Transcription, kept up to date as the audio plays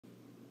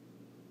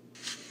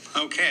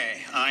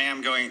Okay, I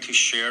am going to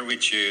share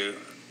with you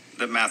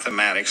the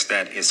mathematics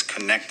that is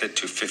connected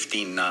to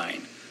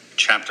 15:9,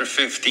 chapter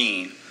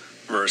 15,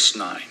 verse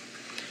 9.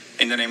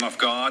 In the name of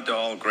God, the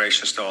all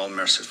gracious, the all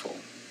merciful.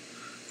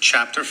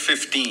 Chapter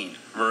 15,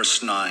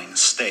 verse 9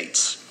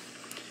 states,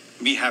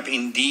 "We have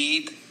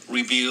indeed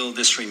revealed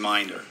this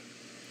reminder,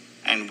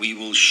 and we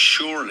will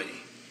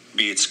surely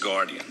be its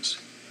guardians."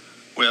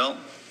 Well,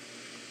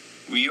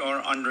 we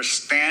are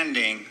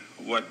understanding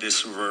what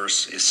this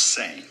verse is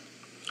saying.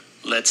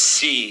 Let's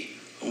see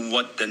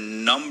what the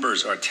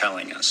numbers are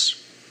telling us.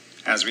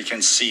 As we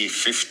can see,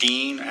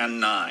 15 and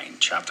 9,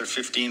 chapter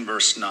 15,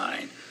 verse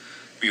 9.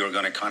 We are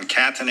going to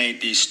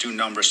concatenate these two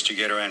numbers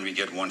together and we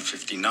get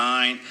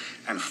 159.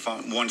 And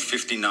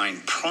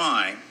 159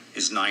 prime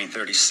is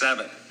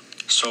 937.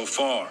 So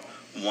far,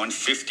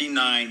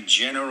 159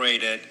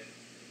 generated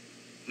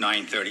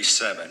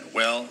 937.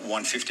 Well,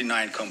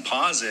 159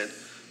 composite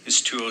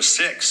is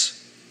 206.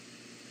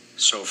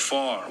 So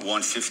far,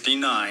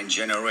 159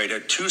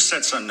 generated two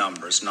sets of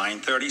numbers,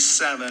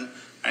 937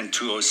 and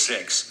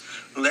 206.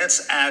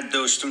 Let's add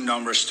those two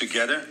numbers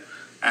together,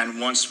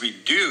 and once we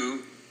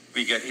do,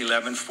 we get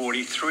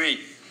 1143.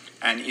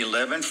 And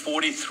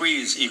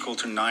 1143 is equal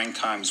to 9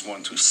 times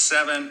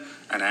 127,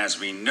 and as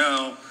we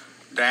know,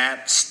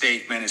 that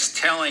statement is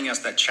telling us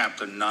that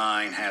chapter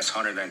 9 has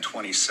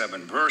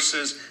 127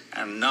 verses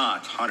and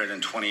not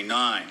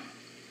 129.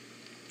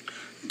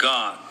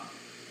 God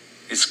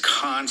is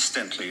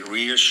constantly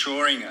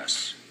reassuring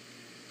us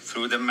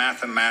through the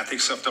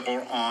mathematics of the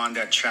Quran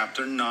that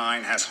chapter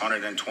 9 has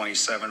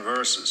 127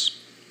 verses.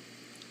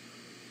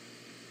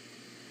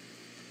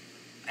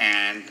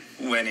 And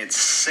when it's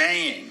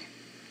saying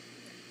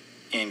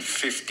in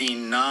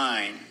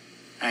 15:9,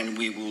 and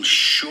we will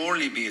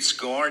surely be its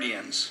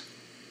guardians,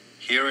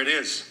 here it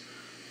is.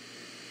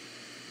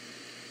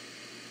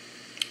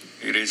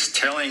 It is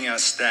telling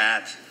us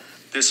that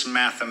this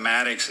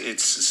mathematics,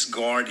 it's its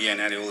guardian,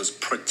 and it was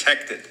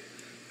protected,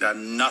 that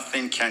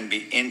nothing can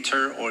be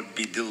entered or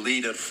be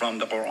deleted from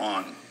the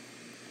Quran.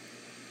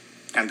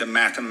 And the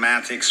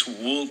mathematics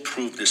will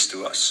prove this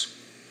to us.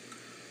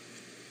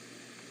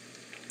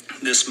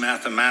 This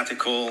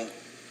mathematical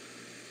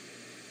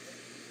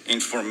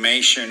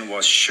information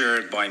was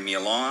shared by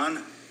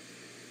Milan.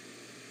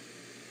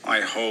 I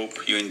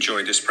hope you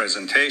enjoyed this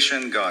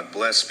presentation. God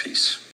bless. Peace.